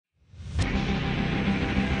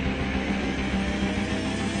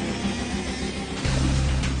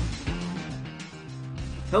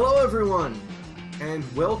Hello, everyone, and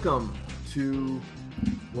welcome to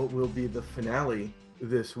what will be the finale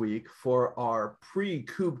this week for our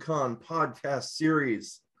pre-KubeCon podcast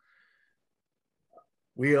series.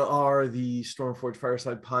 We are the StormForge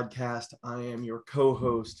Fireside podcast. I am your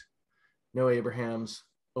co-host, Noah Abrahams,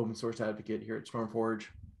 open source advocate here at StormForge,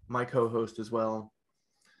 my co-host as well,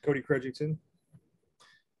 Cody Credgington.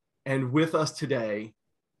 And with us today,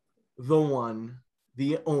 the one,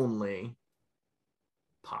 the only,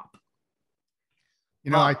 Pop.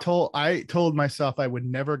 You know, I told myself I would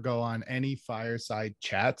never go on any fireside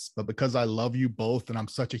chats, but because I love you both and I'm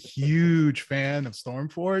such a huge fan of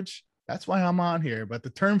StormForge, that's why I'm on here. But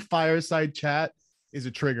the term fireside chat is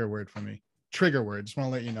a trigger word for me. Trigger word. Just want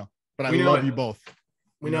to let you know. But I love you both.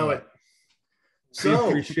 We know it. So we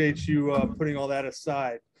appreciate you putting all that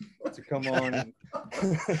aside to come on.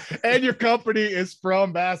 And your company is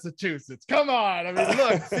from Massachusetts. Come on. I mean,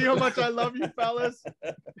 look, see how much I love you, fellas.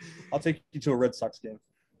 I'll take you to a Red Sox game.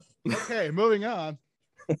 Okay, moving on.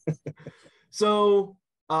 So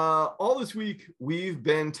all this week, we've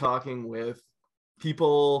been talking with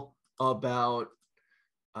people about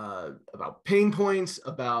pain points,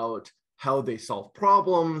 about how they solve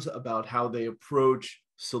problems, about how they approach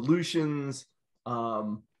solutions.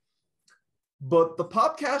 But the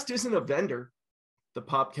POPcast isn't a vendor. The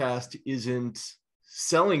POPcast isn't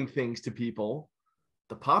selling things to people.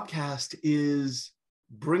 The POPcast is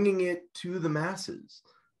bringing it to the masses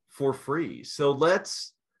for free. So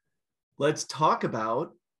let's talk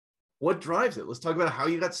about what drives it. Let's talk about how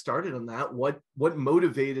you got started on that, what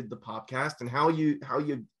motivated the POPcast, and how you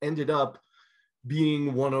ended up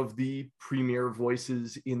being one of the premier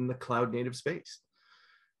voices in the cloud native space.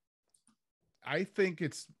 I think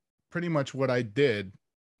it's pretty much what I did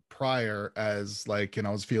prior as I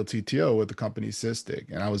was field CTO with the company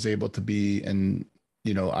Sysdig, and I was able to be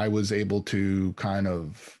I was able to kind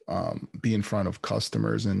of be in front of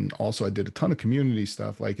customers. And also I did a ton of community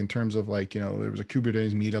stuff, like in terms of there was a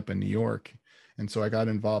Kubernetes meetup in New York. And so I got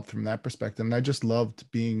involved from that perspective. And I just loved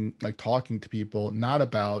being talking to people, not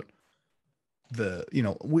about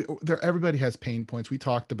everybody has pain points. We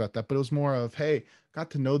talked about that, but it was more of, hey, got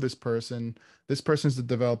to know this person. This person's the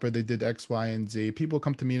developer. They did X, Y, and Z. People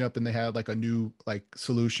come to meet up and they had a new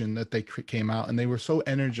solution that they came out, and they were so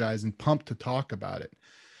energized and pumped to talk about it.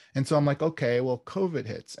 And so I'm like, okay, well, COVID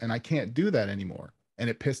hits and I can't do that anymore. And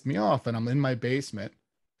it pissed me off. And I'm in my basement,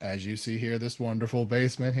 as you see here, this wonderful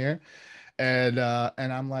basement here. And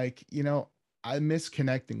I'm like, I miss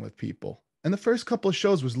connecting with people. And the first couple of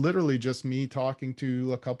shows was literally just me talking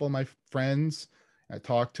to a couple of my friends. I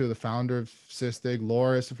talked to the founder of Sysdig,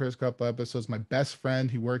 Loris, the first couple of episodes. My best friend,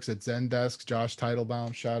 he works at Zendesk, Josh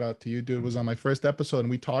Teitelbaum, shout out to you, dude, was on my first episode. And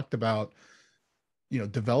we talked about,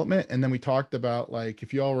 development. And then we talked about,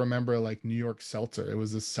 if you all remember, New York Seltzer, it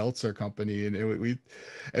was this seltzer company.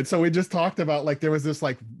 And so we just talked about, there was this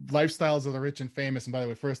lifestyles of the rich and famous. And by the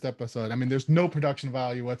way, first episode, I mean, there's no production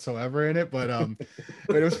value whatsoever in it, but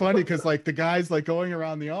it was funny because the guy's going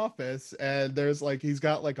around the office, and there's he's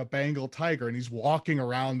got a Bengal tiger, and he's walking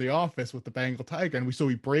around the office with the Bengal tiger. And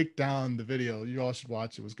we break down the video. You all should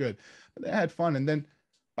watch. It was good. But they had fun. And then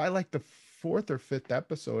by the fourth or fifth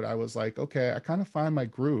episode, I was like, okay, I kind of find my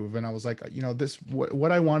groove. And I was like,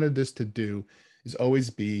 what I wanted this to do is always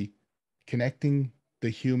be connecting the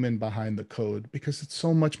human behind the code, because it's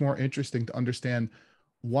so much more interesting to understand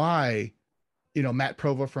why, Matt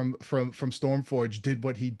Prova from StormForge did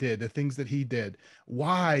what he did, the things that he did,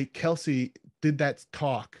 why Kelsey did that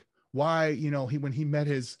talk, why, when he met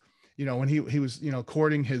his, when he was,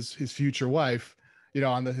 courting his future wife,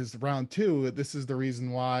 on his round two, this is the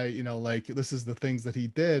reason why, this is the things that he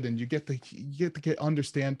did, and you get to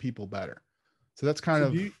understand people better. So that's kind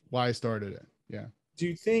of why I started it. Yeah. Do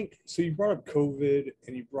you think, so you brought up COVID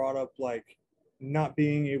and you brought up not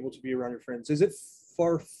being able to be around your friends. Is it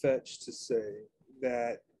far-fetched to say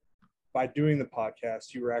that by doing the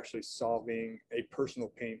podcast, you were actually solving a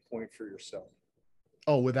personal pain point for yourself?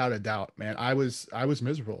 Oh, without a doubt, man. I was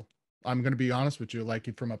miserable. I'm going to be honest with you.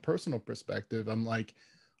 From a personal perspective, I'm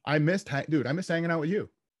I missed hanging out with you.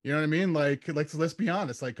 You know what I mean? Let's be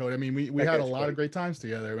honest, Cody. I mean, we had a lot of great times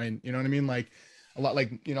together. I mean, you know what I mean?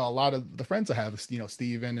 A lot of the friends I have,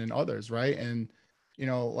 Steven and others. Right. And,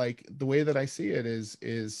 the way that I see it is,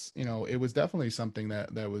 it was definitely something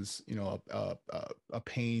that was, a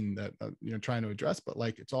pain that, trying to address, but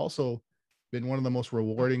it's also been one of the most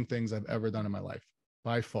rewarding things I've ever done in my life.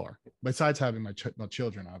 By far, besides having my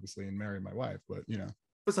children, obviously, and marrying my wife, but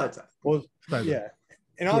besides that, well, yeah,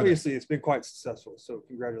 and obviously it's been quite successful. So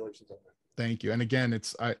congratulations on that. Thank you. And again,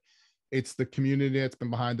 it's the community that's been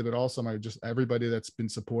behind it, but also everybody that's been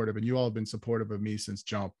supportive, and you all have been supportive of me since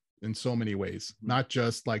jump in so many ways, not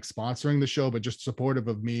just like sponsoring the show, but just supportive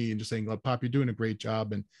of me and just saying, "Look, Pop, you're doing a great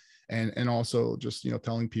job," and also just,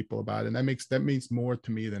 telling people about it. And that means more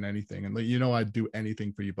to me than anything. And I'd do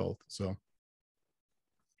anything for you both. So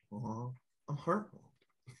I'm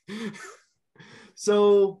heartwarmed.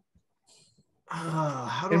 So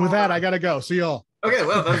with that, I gotta go. See y'all. Okay,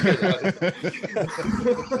 well, that's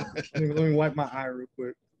good. Let me wipe my eye real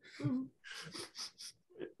quick.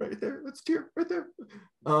 Right there. Let's tear right there.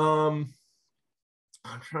 I'm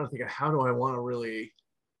trying to think of how do I want to really.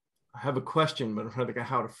 I have a question, but I'm trying to think of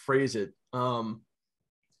how to phrase it. Do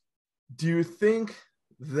you think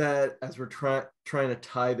that as we're trying to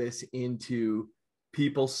tie this into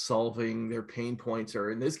people solving their pain points,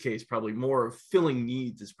 or in this case, probably more of filling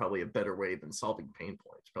needs is probably a better way than solving pain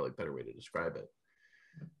points, probably a better way to describe it.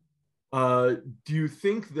 Do you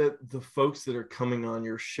think that the folks that are coming on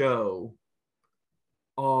your show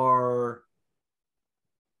are,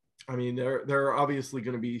 I mean, they're obviously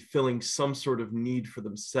going to be filling some sort of need for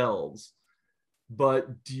themselves,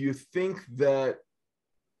 but do you think that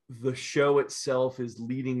the show itself is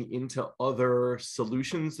leading into other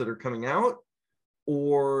solutions that are coming out?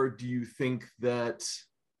 Or do you think that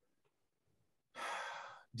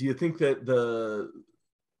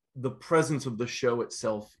the presence of the show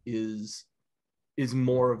itself is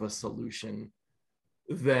more of a solution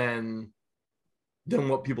than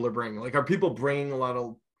what people are bringing? Like, are people bringing a lot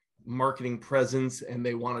of marketing presence and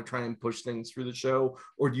they want to try and push things through the show?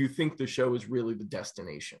 Or do you think the show is really the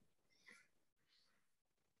destination?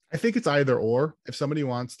 I think it's either or. If somebody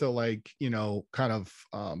wants to kind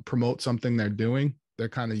of promote something they're doing, they're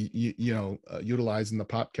kind of, utilizing the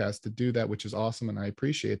podcast to do that, which is awesome. And I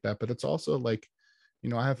appreciate that. But it's also like,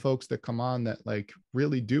 I have folks that come on that like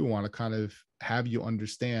really do want to kind of have you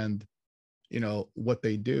understand, what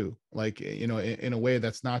they do, like, in a way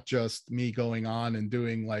that's not just me going on and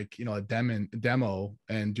doing like, a demo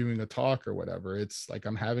and doing a talk or whatever. It's like,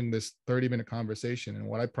 I'm having this 30-minute conversation. And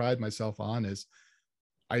what I pride myself on is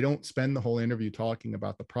I don't spend the whole interview talking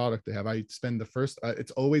about the product they have. I spend the first,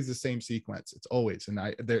 it's always the same sequence. It's always,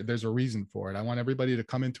 and there's a reason for it. I want everybody to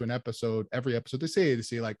come into every episode to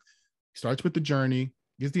see like, starts with the journey,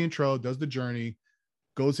 gives the intro, does the journey,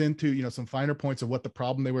 goes into, some finer points of what the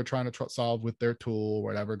problem they were trying to solve with their tool or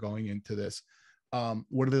whatever going into this.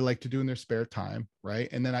 What do they like to do in their spare time, right?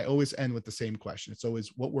 And then I always end with the same question. It's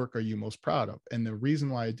always, what work are you most proud of? And the reason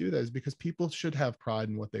why I do that is because people should have pride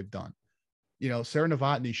in what they've done. Sarah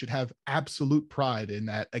Novotny should have absolute pride in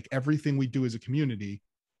that. Like, everything we do as a community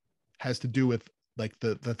has to do with like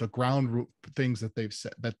the ground things that they've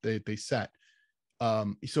set, that they set.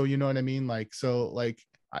 So you know what I mean? Like, so like,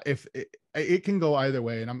 if it can go either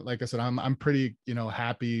way. And I'm pretty,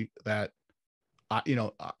 happy that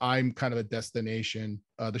I'm kind of a destination.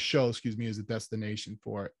 The show, is a destination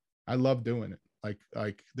for it. I love doing it.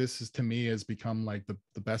 Like this is, to me, has become like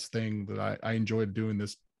the best thing that I enjoyed doing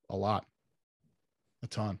this a lot. A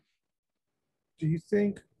ton. Do you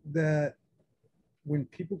think that when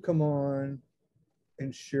people come on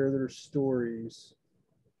and share their stories,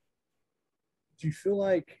 do you feel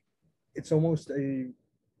like it's almost a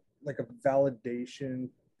validation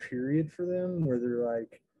period for them, where they're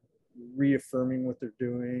like reaffirming what they're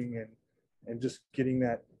doing and just getting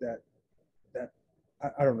that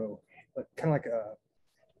I don't know, like kind of like a,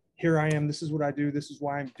 here I am, this is what I do, this is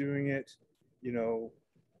why I'm doing it,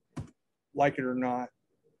 like it or not,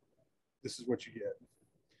 this is what you get?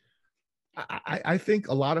 I think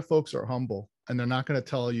a lot of folks are humble, and they're not going to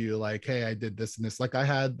tell you like, hey, I did this and this. Like, I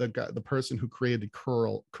had the person who created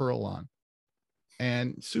curl on,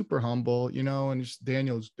 and super humble, and just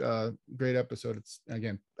Daniel's great episode. It's,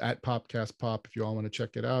 again, at POPcast Pop. If you all want to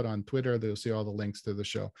check it out on Twitter, they'll see all the links to the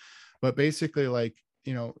show. But basically, like,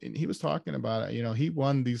 he was talking about it. He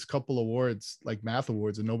won these couple awards, like math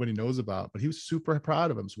awards, that nobody knows about, but he was super proud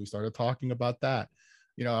of them. So we started talking about that.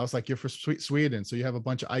 I was like, you're from Sweden, so you have a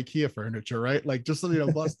bunch of IKEA furniture, right? Like, just,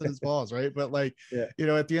 busting his balls, right? But like, yeah.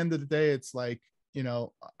 At the end of the day, it's like,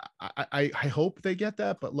 I hope they get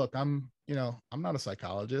that. But look, I'm not a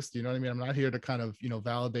psychologist. You know what I mean? I'm not here to kind of,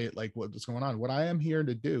 validate like what's going on. What I am here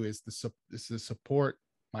to do is to support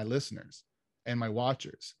my listeners and my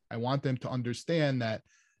watchers. I want them to understand that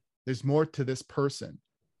there's more to this person.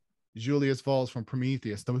 Julius Valls from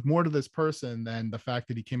Prometheus. There was more to this person than the fact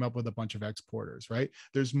that he came up with a bunch of exporters, right?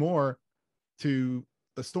 There's more to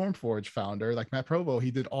the StormForge founder, like Matt Provo.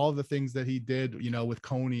 He did all the things that he did, with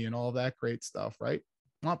Coney and all that great stuff, right?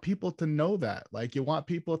 You want people to know that. Like, you want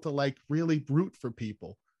people to like really root for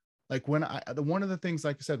people. Like, when one of the things,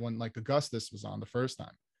 like I said, when like Augustus was on the first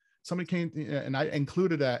time, somebody came, and I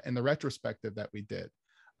included that in the retrospective that we did.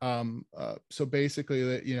 So basically,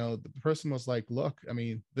 the person was like, look, I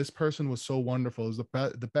mean, this person was so wonderful. It was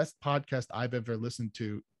the best podcast I've ever listened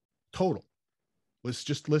to total. Was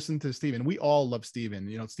just listen to Steven. We all love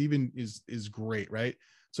Steven. Steven is great, right?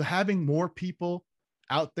 So having more people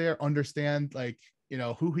out there understand, like,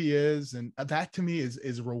 who he is, and that to me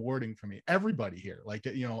is rewarding for me. Everybody here, like,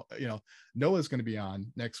 Noah's going to be on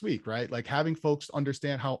next week, right? Like, having folks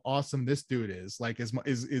understand how awesome this dude is, like,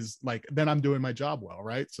 is like, then I'm doing my job well,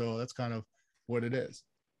 right? So that's kind of what it is.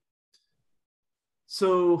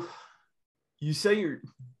 So you say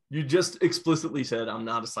you just explicitly said, I'm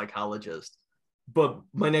not a psychologist. But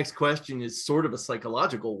my next question is sort of a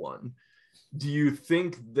psychological one. Do you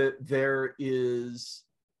think that there is,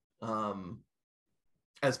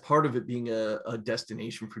 as part of it being a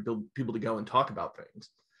destination for people to go and talk about things,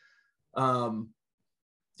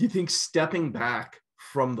 do you think stepping back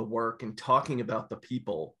from the work and talking about the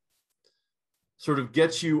people sort of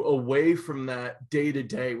gets you away from that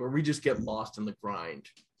day-to-day where we just get lost in the grind,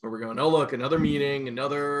 where we're going, oh, look, another meeting,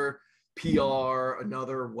 another PR,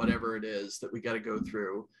 another whatever it is that we got to go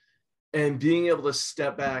through, and being able to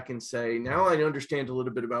step back and say, now I understand a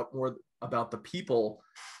little bit more about the people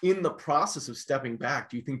in the process of stepping back?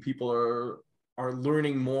 Do you think people are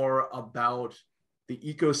learning more about the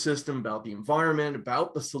ecosystem, about the environment,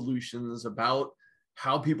 about the solutions, about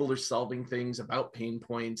how people are solving things, about pain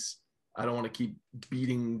points? I don't want to keep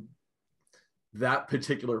beating that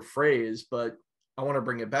particular phrase, but I want to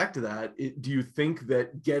bring it back to that. Do you think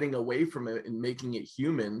that getting away from it and making it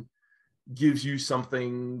human gives you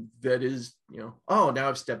something that is, oh, now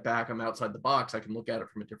I've stepped back, I'm outside the box, I can look at it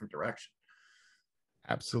from a different direction?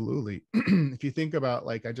 Absolutely. If you think about,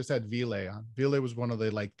 like, I just had Ville on. Ville was one of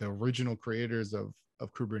the original creators of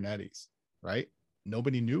Kubernetes, right?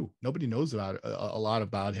 Nobody knows about a lot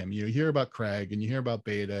about him. You hear about Craig, and you hear about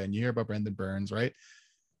Beta, and you hear about Brendan Burns, right?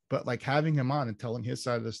 But like, having him on and telling his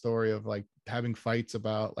side of the story of, like, having fights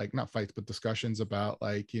about, like, not fights, but discussions about,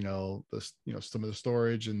 like, some of the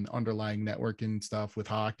storage and underlying networking stuff with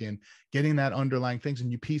Hawk, and getting that underlying things,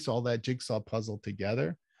 and you piece all that jigsaw puzzle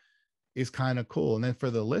together, is kind of cool. And then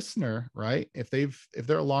for the listener, right, if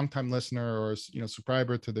they're a longtime listener or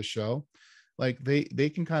subscriber to the show, like, they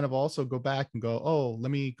can kind of also go back and go, oh,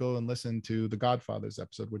 let me go and listen to the Godfathers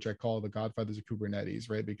episode, which I call the Godfathers of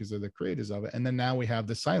Kubernetes, right? Because they're the creators of it. And then now we have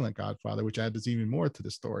the Silent Godfather, which adds even more to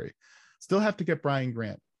the story. Still have to get Brian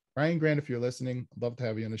Grant. Brian Grant, if you're listening, I'd love to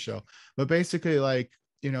have you on the show. But basically, like,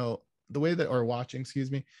 the way that, or watching,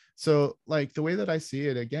 excuse me. So, like, the way that I see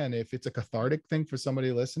it, again, if it's a cathartic thing for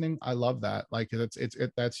somebody listening, I love that. Like,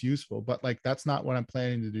 that's useful. But, like, that's not what I'm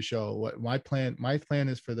planning to do show. What my plan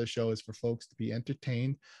is for this show is for folks to be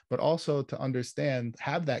entertained, but also to understand,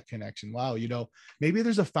 have that connection. Wow, maybe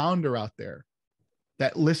there's a founder out there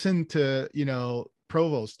that listened to,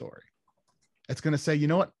 Provo's story. It's going to say, you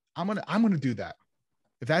know what, I'm gonna do that.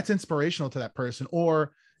 If that's inspirational to that person,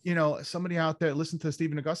 or somebody out there listened to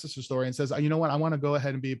Stephen Augustus' story and says, you know what, I want to go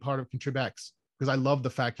ahead and be a part of Contrib-X, because I love the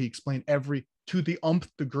fact he explained to the umpth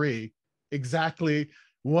degree exactly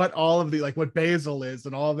what all of the, like, what Bazel is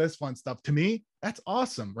and all this fun stuff. To me, that's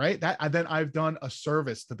awesome, right? Then I've done a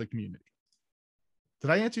service to the community. Did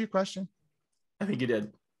I answer your question? I think you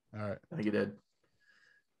did. All right. I think you did.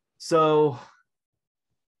 So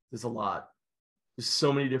there's a lot. There's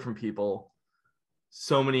so many different people,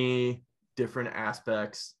 so many different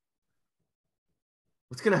aspects.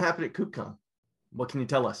 What's going to happen at KubeCon? What can you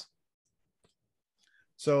tell us?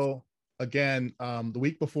 So again, the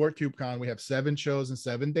week before KubeCon, we have 7 shows in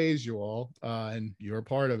 7 days, you all, and you're a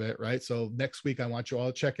part of it, right? So next week, I want you all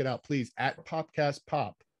to check it out, please, at POPcast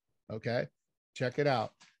Pop. Okay, check it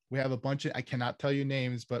out. We have a bunch of, I cannot tell you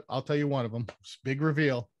names, but I'll tell you one of them. Big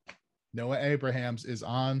reveal. Noah Abrahams is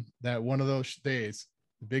on that one of those days.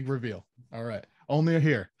 Big reveal. All right, only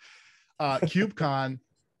here. KubeCon,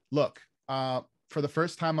 look, for the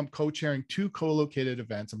first time, I'm co-chairing 2 co-located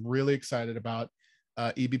events. I'm really excited about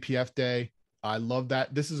eBPF Day. I love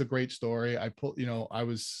that. This is a great story. I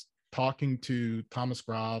was talking to Thomas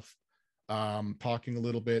Groff, talking a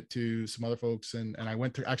little bit to some other folks, and I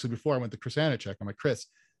went to, actually, before I went to Chris Anichek, I'm like, Chris,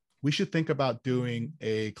 we should think about doing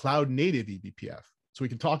a cloud native eBPF, so we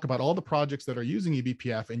can talk about all the projects that are using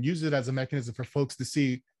eBPF and use it as a mechanism for folks to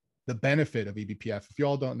see the benefit of eBPF. If you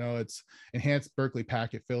all don't know, it's enhanced Berkeley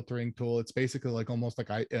packet filtering tool. It's basically like almost like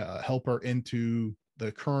a helper into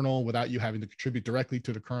the kernel without you having to contribute directly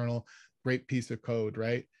to the kernel. Great piece of code,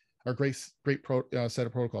 right? Or great set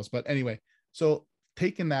of protocols. But anyway, so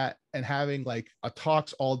taking that and having like a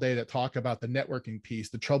talks all day that talk about the networking piece,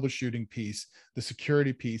 the troubleshooting piece, the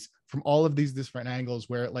security piece from all of these different angles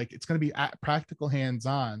where like it's going to be at practical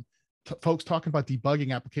hands-on folks talking about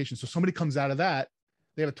debugging applications. So somebody comes out of that,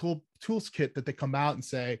 they have a tools kit that they come out and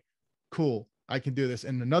say, cool, I can do this.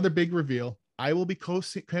 And another big reveal, I will be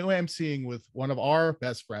co-emceeing with one of our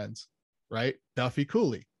best friends, right? Duffy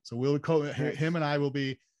Cooley. So him and I will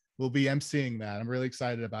be emceeing that. I'm really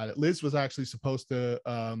excited about it. Liz was actually supposed to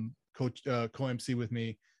co-MC with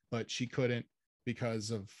me, but she couldn't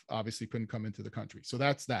because of obviously couldn't come into the country. So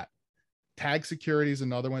that's that. Tag Security is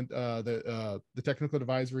another one. The technical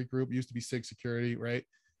advisory group used to be SIG Security, right?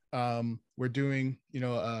 We're doing,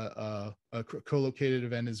 a co-located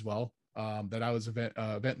event as well. That I was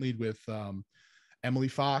event lead with Emily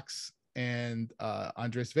Fox and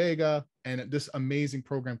Andres Vega and this amazing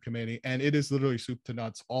program committee. And it is literally soup to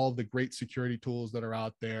nuts, all the great security tools that are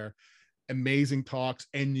out there, amazing talks,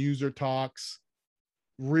 end user talks.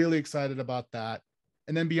 Really excited about that.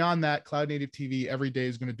 And then beyond that, Cloud Native TV every day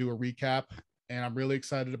is going to do a recap. And I'm really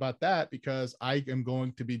excited about that because I am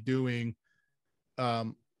going to be doing a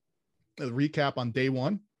recap on day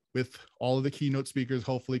one with all of the keynote speakers,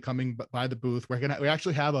 hopefully coming by the booth. We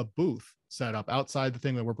actually have a booth set up outside the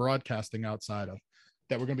thing that we're broadcasting outside of,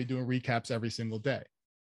 that we're going to be doing recaps every single day.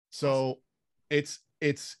 So it's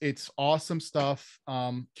awesome stuff.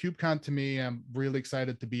 KubeCon to me, I'm really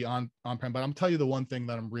excited to be on-prem, but I'm tell you the one thing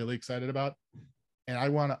that I'm really excited about. And I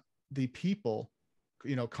want the people,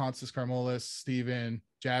 Constance Carmolis, Steven,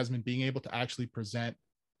 Jasmine, being able to actually present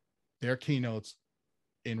their keynotes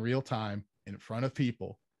in real time in front of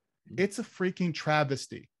people. It's a freaking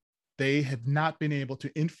travesty. They have not been able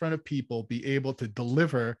to, in front of people, be able to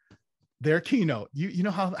deliver their keynote. You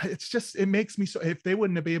know how it makes me so, if they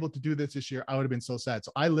wouldn't have been able to do this year, I would have been so sad.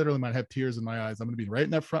 So I literally might have tears in my eyes. I'm going to be right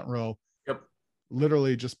in that front row. Yep.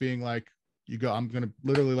 Literally just being like, you go, I'm going to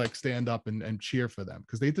literally like stand up and cheer for them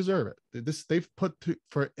because they deserve it. They've put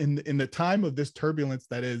in the time of this turbulence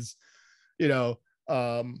that is, that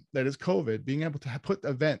is COVID, being able to put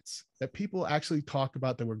events that people actually talk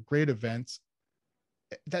about that were great events.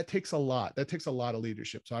 That takes a lot. That takes a lot of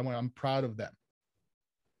leadership. So I'm proud of them.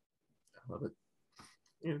 I love it.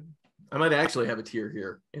 Yeah. I might actually have a tear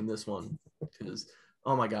here in this one because,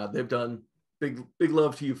 oh my God, they've done big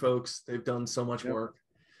love to you folks. They've done so much work.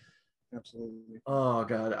 Absolutely. Oh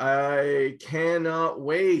God, I cannot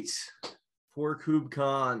wait for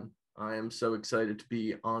KubeCon. I am so excited to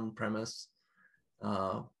be on premise.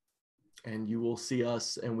 And you will see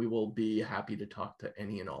us and we will be happy to talk to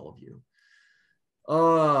any and all of you.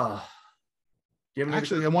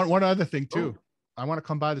 Actually, I want one other thing too. I want to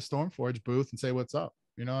come by the StormForge booth and say what's up.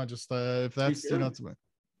 Just if that's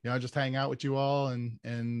just hang out with you all and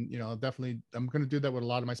definitely I'm going to do that with a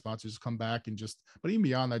lot of my sponsors. Come back and but even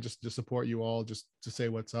beyond that, just to support you all, just to say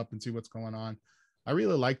what's up and see what's going on. I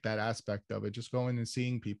really like that aspect of it. Just going and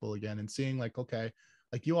seeing people again and seeing like, okay,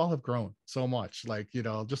 like you all have grown so much, like,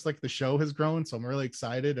 just like the show has grown. So I'm really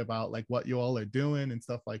excited about like what you all are doing and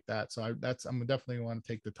stuff like that. So I'm definitely want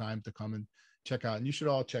to take the time to come and check out, and you should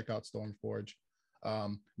all check out StormForge.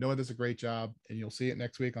 Noah does a great job, and you'll see it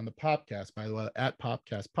next week on the POPcast, by the way, at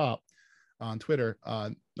POPcast Pop on Twitter.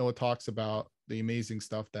 Noah talks about the amazing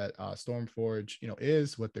stuff that StormForge,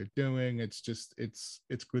 is what they're doing. It's just, it's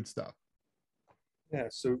good stuff. Yeah.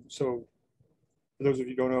 So for those of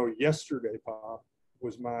you who don't know, yesterday, Pop,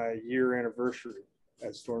 was my year anniversary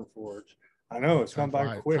at StormForge. I know it's gone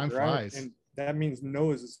by quick, right? Flies. And that means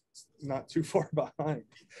Noah's not too far behind.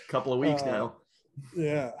 A couple of weeks now.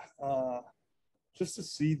 Yeah. Just to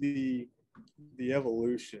see the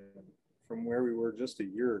evolution from where we were just a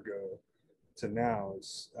year ago to now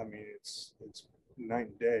it's night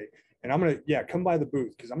and day. And I'm gonna come by the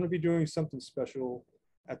booth because I'm gonna be doing something special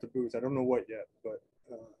at the booth. I don't know what yet, but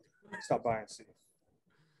stop by and see.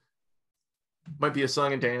 Might be a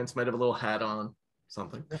song and dance, might have a little hat on,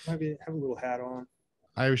 something. Maybe have a little hat on.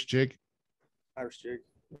 Irish jig.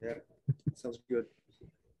 Yeah, sounds good.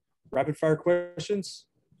 Rapid fire questions.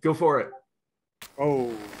 Go for it.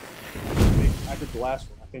 Oh, I did the last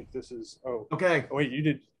one. I think this is. Oh, okay. Oh, wait, you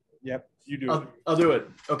did. Yep, you do. I'll do it.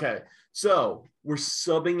 Okay, so we're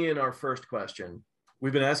subbing in our first question.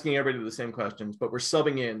 We've been asking everybody the same questions, but we're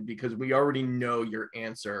subbing in because we already know your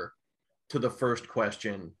answer to the first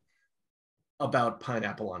question about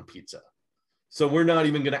pineapple on pizza. So we're not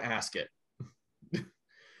even going to ask it.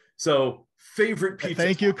 So favorite pizza.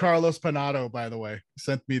 Thank you, Carlos Panato, by the way. He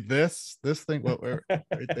sent me this thing right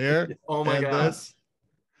there. Oh my God. This.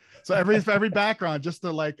 So every background, just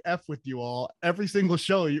to like F with you all, every single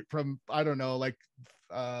show from, I don't know, like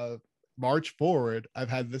march forward, I've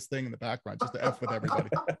had this thing in the background just to F with everybody.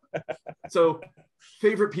 So,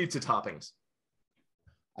 favorite pizza toppings?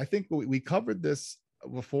 I think we covered this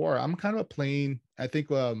before. I'm kind of a plain. I think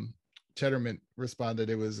Cheddarman responded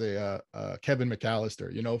it was a Kevin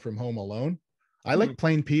McAllister, you know, from Home Alone. I like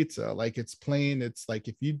plain pizza. Like it's plain. It's like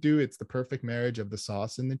if you do, it's the perfect marriage of the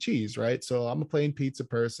sauce and the cheese, right? So I'm a plain pizza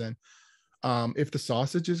person. If the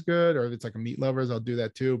sausage is good or if it's like a meat lovers, I'll do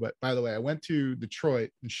that too. But by the way, I went to Detroit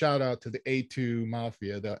and shout out to the A2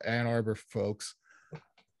 Mafia, the Ann Arbor folks.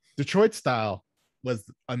 Detroit style was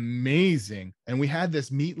amazing, and we had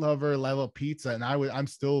this meat lover level pizza, and I'm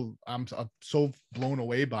so blown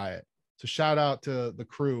away by it. So shout out to the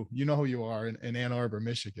crew. You know who you are in Ann Arbor,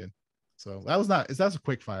 Michigan. So that's a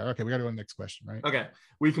quick fire. Okay, we got to go to the next question, right? Okay,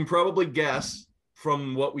 we can probably guess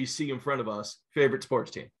from what we see in front of us. Favorite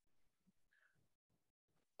sports team?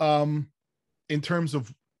 In terms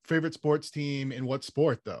of favorite sports team, in what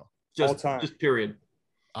sport though? Just All time. Just period.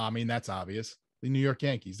 I mean, that's obvious. The New York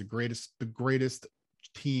Yankees, the greatest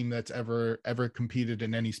team that's ever competed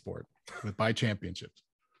in any sport by championships.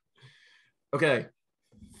 Okay,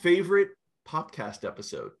 favorite POPcast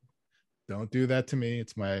episode? Don't do that to me.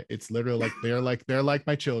 It's literally they're like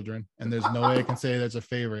my children, and there's no way I can say that's a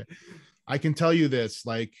favorite. I can tell you this,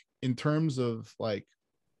 like in terms of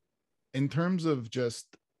just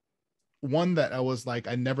one that I was like,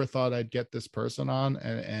 I never thought I'd get this person on,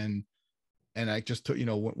 and I just took,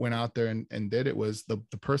 went out there and did it, was the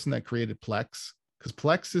person that created Plex, because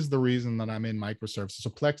Plex is the reason that I'm in microservices. So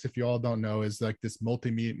Plex, if you all don't know, is like this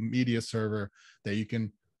multimedia server that you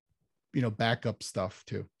can, back up stuff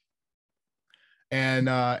to.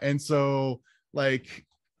 And so like,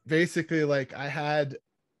 basically like I had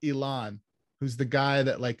Elon, who's the guy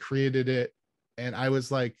that like created it. And I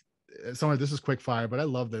was like, this is quick fire, but I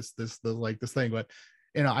love this thing. But,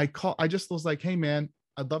 I just was like, hey man,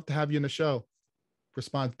 I'd love to have you in the show.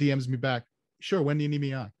 Response, DMs me back. Sure. When do you need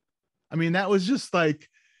me on? I mean, that was just like,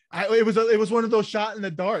 it was one of those shot in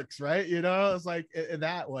the darks, right? It was like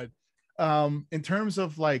that one. In terms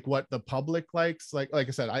of like what the public likes, like I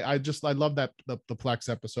said, I love that the Plex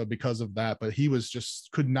episode because of that, but he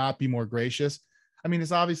could not be more gracious. I mean,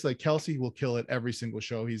 it's obviously like Kelsey will kill it every single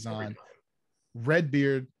show he's on.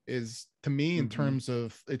 Redbeard is, to me, in terms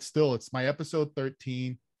of it's my episode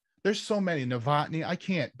 13. There's so many.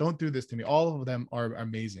 Novotny, don't do this to me. All of them are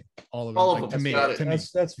amazing. All of them. To me.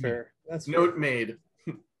 That's fair. That's note made.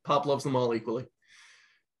 Pop loves them all equally.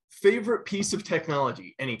 Favorite piece of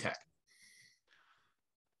technology, any tech?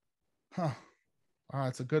 Huh.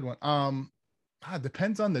 That's a good one. It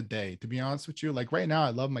depends on the day, to be honest with you. Like right now, I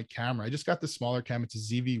love my camera. I just got the smaller camera.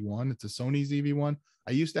 It's a ZV-1. It's a Sony ZV-1.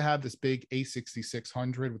 I used to have this big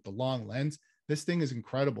A6600 with the long lens. This thing is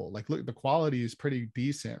incredible. Like, look, the quality is pretty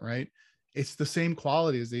decent, right? It's the same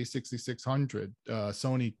quality as the A6600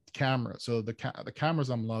 Sony camera. So the cameras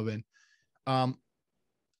I'm loving. My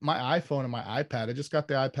iPhone and my iPad. I just got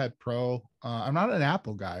the iPad Pro. I'm not an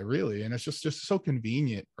Apple guy, really, and it's just so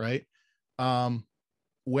convenient, right?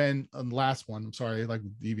 When the last one, I'm sorry, like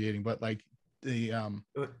deviating, but like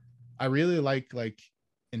I really like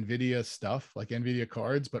NVIDIA stuff, like NVIDIA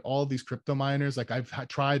cards, but all these crypto miners, like I've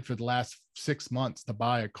tried for the last 6 months to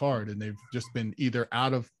buy a card, and they've just been either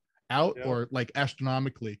out or like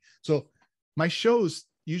astronomically. So my shows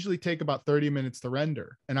usually take about 30 minutes to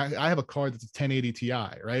render, and I have a card that's a 1080 Ti,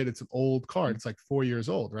 right? It's an old card. It's like 4 years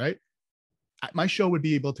old, right? My show would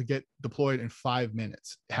be able to get deployed in 5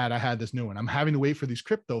 minutes had I had this new one. I'm having to wait for these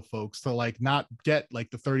crypto folks to like not get like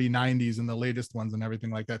the 3090s and the latest ones and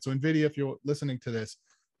everything like that. So NVIDIA, if you're listening to this,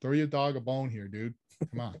 throw your dog a bone here, dude.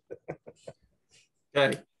 Come on.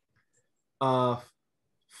 Okay.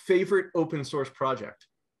 Favorite open source project?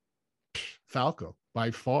 Falco,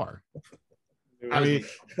 by far. I mean,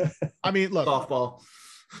 look. Softball.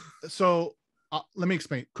 So let me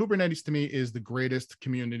explain. Kubernetes to me is the greatest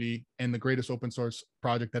community and the greatest open source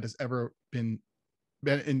project that has ever been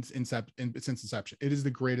since inception. It is the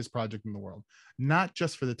greatest project in the world, not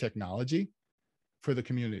just for the technology, for the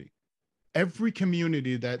community. Every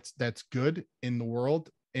community that's good in the world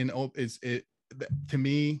to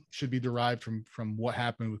me should be derived from what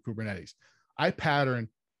happened with Kubernetes. I pattern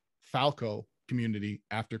Falco community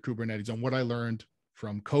after Kubernetes on what I learned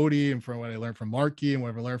from Cody and from what I learned from Marky and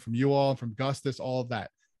what I learned from you all and from Gustus, all of that.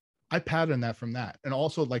 I pattern that from that. And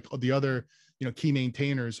also like the other, key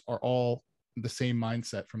maintainers are all the same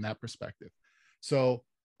mindset from that perspective. So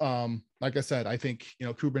like I said, I think,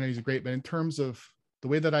 Kubernetes is great, but in terms of the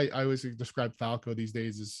way that I always describe Falco these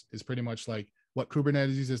days is pretty much like what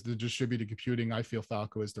Kubernetes is the distributed computing. I feel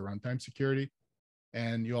Falco is the runtime security.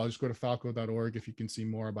 And you all just go to falco.org if you can see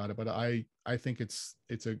more about it. But I think it's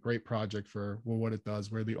a great project for what it does.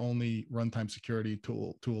 We're the only runtime security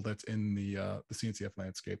tool that's in the CNCF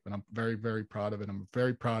landscape, and I'm very, very proud of it. I'm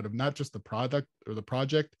very proud of not just the product or the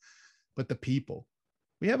project, but the people.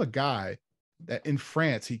 We have a guy that in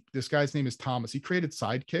France, this guy's name is Thomas. He created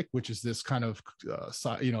Sidekick, which is this kind of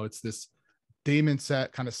it's this daemon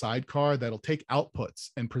set kind of sidecar that'll take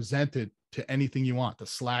outputs and present it to anything you want, the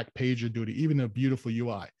Slack, PagerDuty, even a beautiful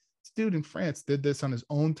UI. This dude in France did this on his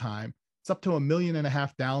own time. It's up to 1.5 million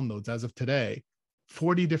downloads as of today,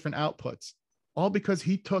 40 different outputs, all because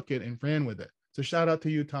he took it and ran with it. So shout out to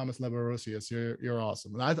you, Thomas Leberosius. You're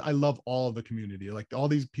awesome. And I love all of the community. Like, all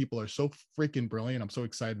these people are so freaking brilliant. I'm so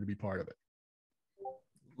excited to be part of it.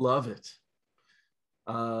 Love it.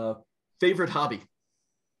 Favorite hobby?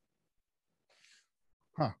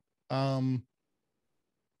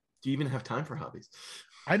 Do you even have time for hobbies?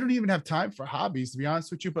 I don't even have time for hobbies, to be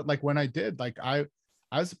honest with you. But like, when I did, like, I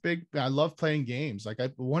love playing games. Like,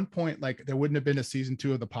 at one point, like, there wouldn't have been a season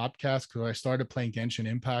 2 of the POPcast because I started playing Genshin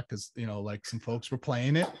Impact because, like, some folks were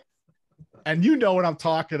playing it. And you know what I'm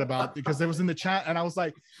talking about, because it was in the chat, and I was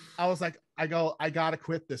like, I gotta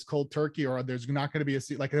quit this cold turkey, or there's not going to be a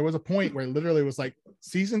like, there was a point where it literally was like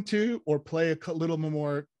season 2 or play a little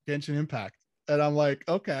more Genshin Impact. And I'm like,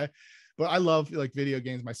 okay. But I love, like, video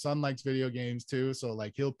games. My son likes video games too. So,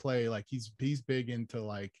 like, he'll play, like, he's big into,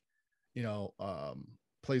 like,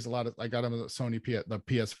 plays a lot of, I got him a Sony the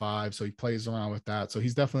PS5. So he plays around with that. So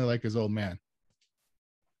he's definitely like his old man.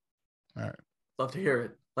 All right. Love to hear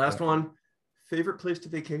it. Last one, favorite place to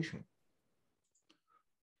vacation?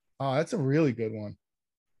 Oh, that's a really good one.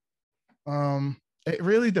 It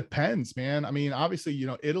really depends, man. I mean, obviously,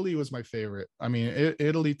 Italy was my favorite. I mean,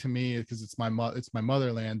 Italy to me, because it's my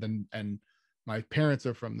motherland, and my parents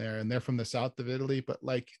are from there, and they're from the south of Italy. But,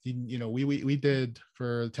 like, we did,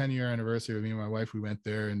 for the 10-year anniversary with me and my wife, we went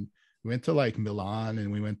there, and we went to, like, Milan,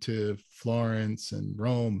 and we went to Florence and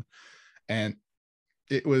Rome, and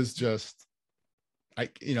it was just, I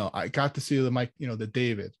got to see the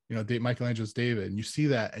David, Michelangelo's David, and you see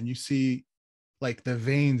that, and you see, like, the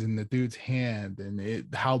veins in the dude's hand,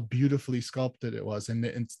 and how beautifully sculpted it was. And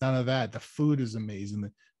it's none of that. The food is amazing.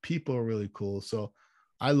 The people are really cool. So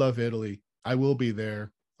I love Italy. I will be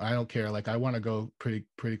there. I don't care. Like, I want to go pretty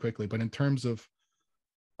quickly. But in terms of,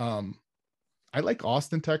 I like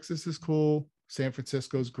Austin, Texas is cool. San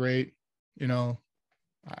Francisco's great.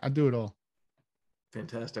 I do it all.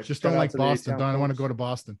 Fantastic. Just don't like Boston. Don't want to go to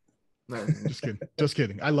Boston. No. Just kidding. Just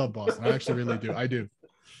kidding. I love Boston. I actually really do. I do.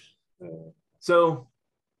 So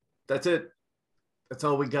that's it. That's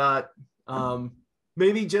all we got.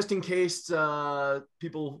 Maybe just in case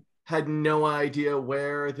people had no idea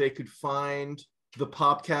where they could find the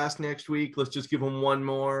POPcast next week, let's just give them one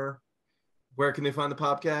more. Where can they find the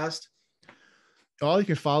POPcast? You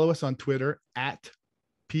can follow us on Twitter at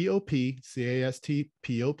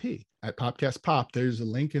POPcastPOP at POPcast Pop. There's a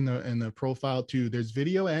link in the profile too. There's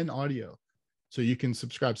video and audio, so you can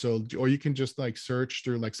subscribe. Or you can just, like, search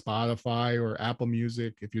through, like, Spotify or Apple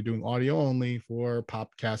Music if you're doing audio only for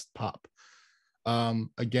POPcast Pop.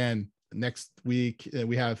 Again, next week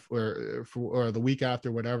we have, or the week after,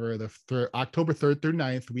 whatever, October 3rd through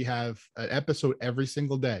 9th, we have an episode every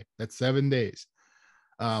single day. That's 7 days,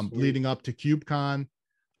 leading up to KubeCon.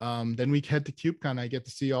 Then we head to KubeCon. I get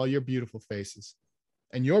to see all your beautiful faces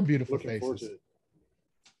and your beautiful faces.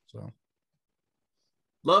 So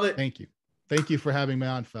love it. Thank you for having me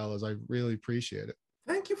on, fellas. I really appreciate it.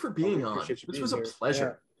 Thank you for being on. This was a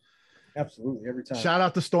pleasure. Yeah, absolutely. Every time. Shout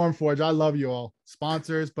out to StormForge. I love you all.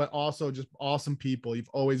 Sponsors, but also just awesome people. You've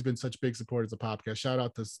always been such big supporters of the podcast. Shout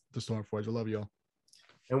out to StormForge. I love you all.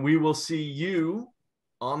 And we will see you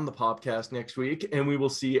on the POPcast next week. And we will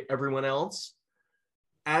see everyone else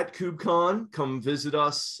at KubeCon. Come visit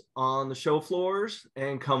us on the show floors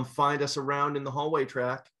and come find us around in the hallway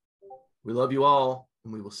track. We love you all,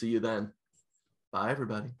 and we will see you then. Bye,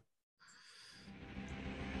 everybody.